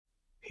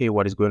Hey,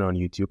 what is going on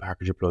YouTube?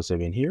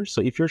 Hacker7 here.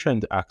 So if you're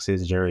trying to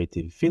access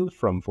generative fill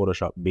from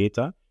Photoshop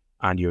beta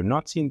and you're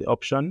not seeing the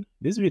option,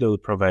 this video will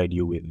provide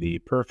you with the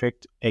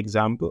perfect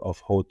example of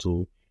how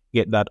to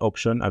get that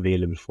option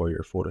available for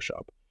your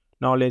Photoshop.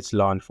 Now let's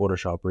launch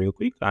Photoshop real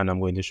quick, and I'm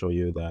going to show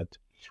you that,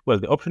 well,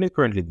 the option is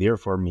currently there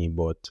for me,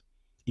 but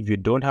if you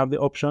don't have the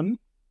option,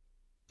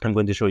 I'm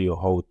going to show you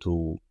how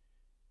to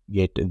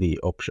get the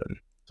option.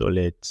 So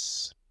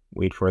let's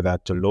wait for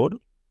that to load.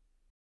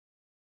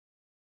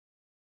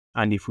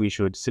 And if we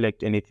should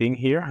select anything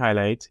here,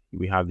 highlight,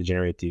 we have the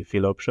generative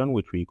fill option,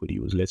 which we could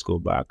use. Let's go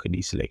back,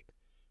 deselect.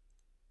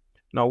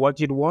 Now, what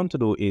you'd want to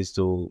do is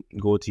to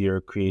go to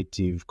your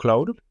Creative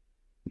Cloud.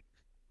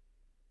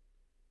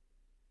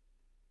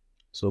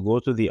 So go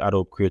to the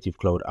Adobe Creative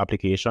Cloud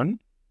application.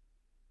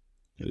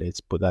 Let's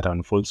put that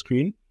on full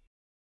screen.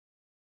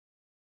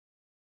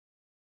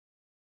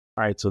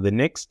 All right, so the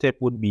next step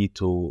would be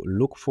to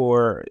look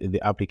for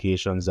the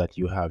applications that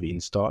you have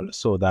installed.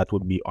 So that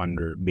would be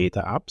under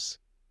beta apps.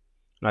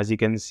 As you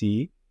can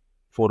see,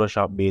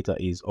 Photoshop beta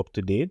is up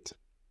to date.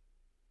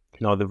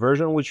 Now the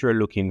version which you're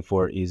looking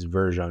for is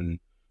version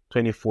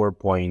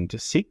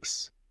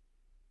 24.6.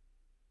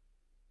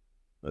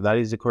 That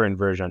is the current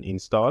version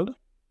installed.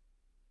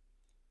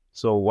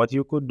 So what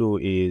you could do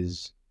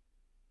is,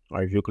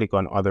 or if you click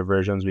on other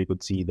versions, we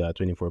could see that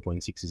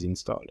 24.6 is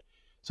installed.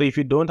 So if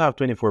you don't have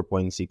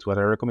 24.6, what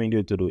I recommend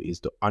you to do is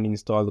to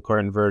uninstall the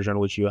current version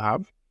which you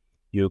have.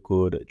 You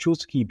could choose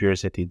to keep your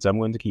settings. I'm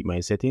going to keep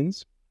my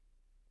settings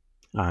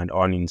and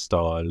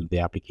uninstall the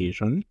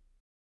application.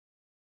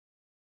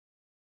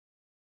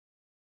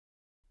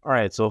 All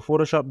right, so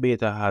Photoshop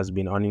beta has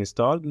been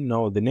uninstalled.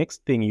 Now the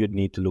next thing you'd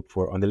need to look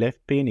for on the left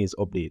pane is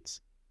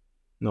updates.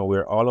 Now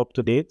we're all up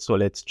to date, so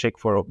let's check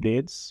for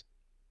updates.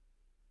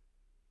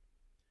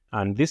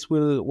 And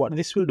what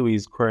this will do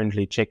is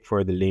currently check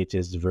for the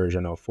latest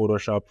version of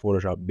Photoshop,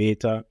 Photoshop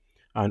beta,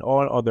 and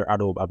all other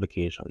Adobe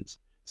applications.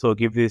 So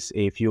give this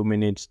a few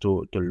minutes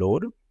to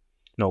load.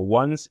 Now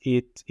once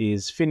it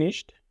is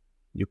finished,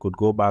 you could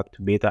go back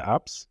to beta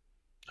apps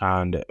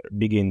and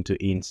begin to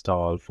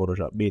install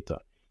Photoshop beta.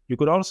 You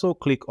could also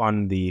click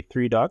on the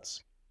three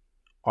dots,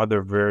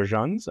 other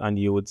versions, and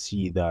you would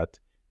see that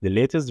the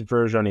latest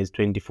version is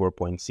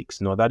 24.6.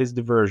 Now that is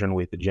the version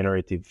with the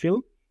generative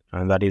fill,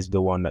 and that is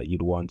the one that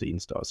you'd want to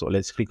install. So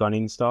let's click on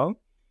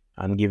install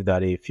and give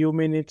that a few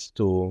minutes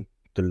to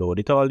load.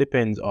 It all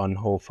depends on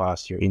how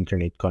fast your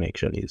internet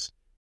connection is.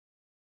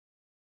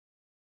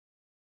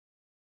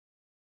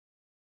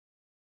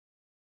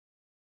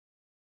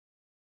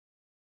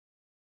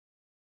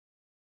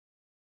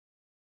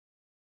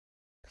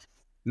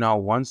 Now,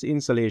 once the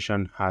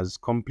installation has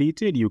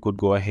completed, you could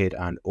go ahead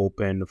and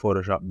open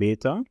Photoshop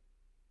beta.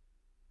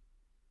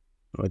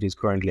 It is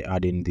currently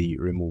adding the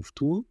remove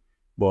tool,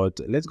 but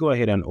let's go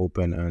ahead and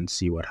open and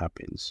see what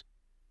happens.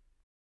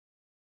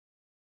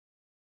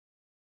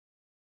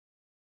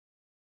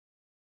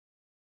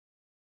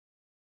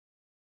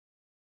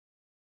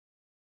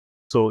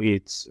 So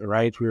it's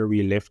right where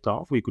we left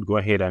off. We could go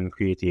ahead and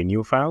create a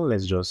new file.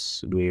 Let's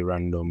just do a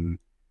random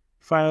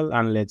file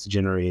and let's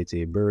generate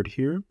a bird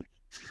here.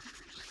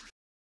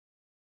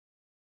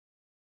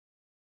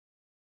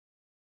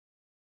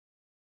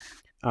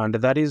 And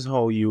that is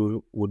how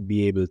you would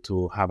be able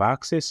to have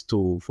access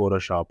to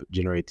Photoshop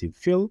Generative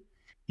Fill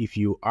if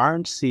you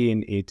aren't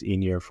seeing it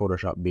in your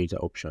Photoshop beta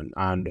option.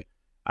 And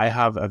I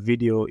have a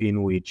video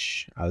in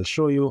which I'll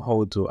show you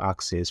how to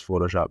access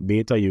Photoshop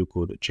beta. You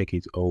could check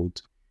it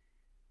out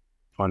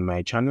on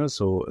my channel.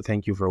 So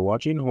thank you for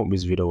watching. Hope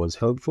this video was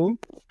helpful.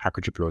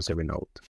 Hacker7 out.